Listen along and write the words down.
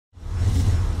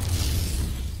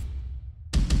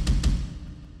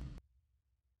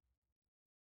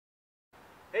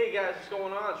Hey guys, what's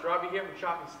going on? It's Robbie here from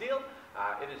Chalk and Steel.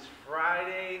 It is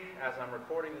Friday as I'm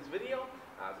recording this video.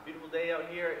 It's a beautiful day out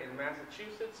here in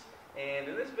Massachusetts,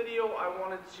 and in this video I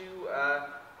wanted to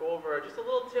go over just a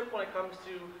little tip when it comes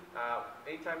to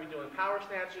anytime you're doing power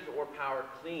snatches or power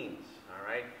cleans.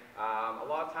 Alright, a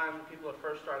lot of times when people are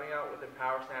first starting out with their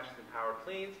power snatches and power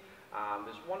cleans,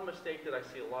 there's one mistake that I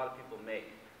see a lot of people make,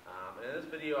 and in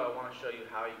this video I want to show you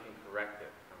how you can correct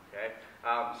it. Okay,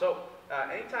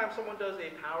 anytime someone does a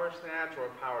power snatch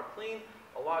or a power clean,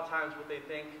 a lot of times what they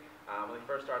think when they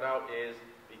first start out is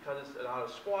because it's not a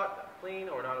squat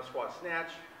clean or not a squat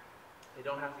snatch, they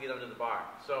don't have to get under the bar.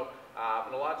 So,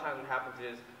 and a lot of times what happens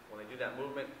is when they do that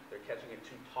movement, they're catching it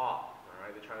too tall. All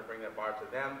right, they're trying to bring that bar to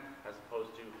them as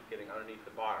opposed to getting underneath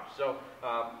the bar. So,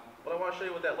 but I want to show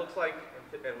you what that looks like, and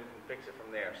we can fix it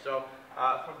from there. So,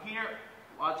 from here,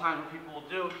 a lot of times what people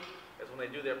will do is when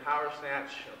they do their power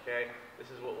snatch, okay, this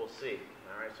is what we'll see.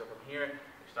 Alright, so from here,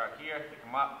 they start here, pick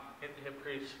them up, hit the hip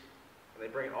crease, and they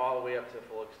bring it all the way up to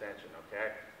full extension,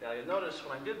 okay? Now you'll notice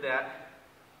when I did that,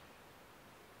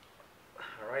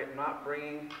 alright, I'm not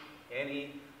bringing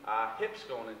any hips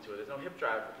going into it. There's no hip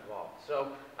drive involved.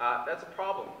 So that's a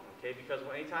problem, okay, because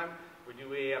anytime we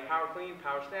do a power clean,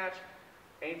 power snatch,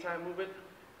 anytime move it,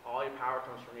 all your power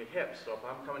comes from your hips. So if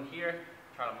I'm coming here,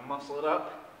 trying to muscle it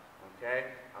up, okay,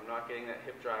 I'm not getting that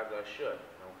hip drive that I should,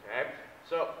 okay?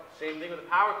 So, same thing with the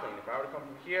power clean. If I were to come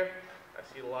from here, I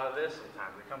see a lot of this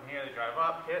sometimes. They come here, they drive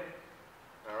up, hit,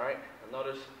 alright, and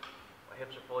notice my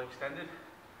hips are fully extended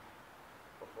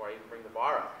before I even bring the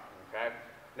bar up, okay?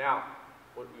 Now,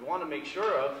 what we want to make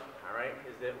sure of, alright,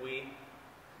 is that we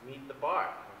meet the bar,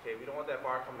 okay? We don't want that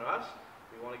bar coming to us,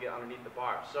 we want to get underneath the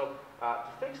bar. So,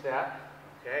 to fix that,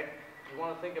 okay, you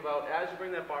want to think about as you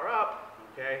bring that bar up,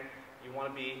 okay, you want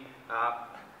to be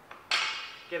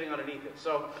getting underneath it.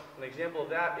 So an example of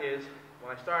that is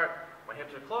when I start, my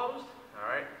hips are closed,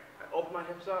 alright, I open my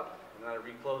hips up, and then I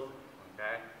reclose them,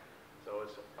 okay? So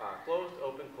it's closed,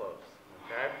 open, closed,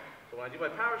 okay? So when I do my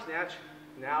power snatch,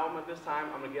 now at this time,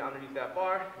 I'm going to get underneath that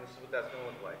bar, and this is what that's going to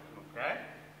look like, okay?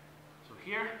 So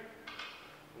here,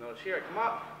 notice here, I come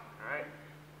up, alright,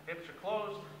 hips are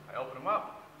closed, I open them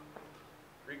up,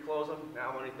 reclose them, now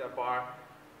I'm underneath that bar.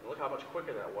 And look how much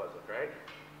quicker that was, right?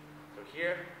 So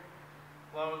here,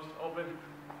 closed, open,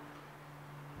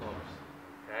 closed.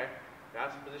 Okay?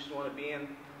 That's the position you want to be in.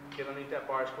 Get underneath that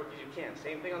bar as quick as you can.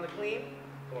 Same thing on the clean.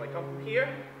 So when I come from here,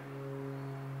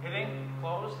 hitting,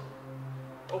 closed,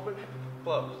 open,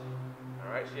 closed.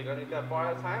 Alright, so you get underneath that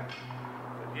bar at a time.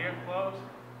 So here, closed,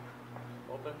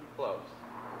 open, closed.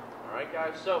 Alright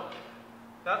guys, so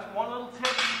that's one little tip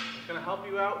that's going to help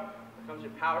you out when it comes to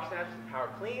your power snatches and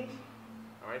power cleans.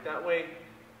 Alright, that way,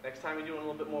 next time you're doing a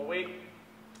little bit more weight,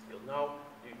 you'll know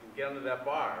you can get under that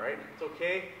bar, right? It's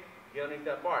okay to get underneath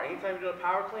that bar. Anytime you do a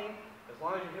power clean, as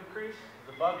long as your hip crease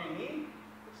is above your knee,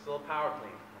 it's still a power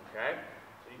clean, okay?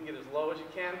 So you can get as low as you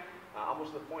can,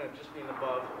 almost to the point of just being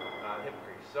above hip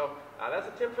crease. So that's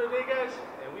a tip for today, guys,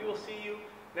 and we will see you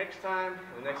next time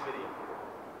in the next video.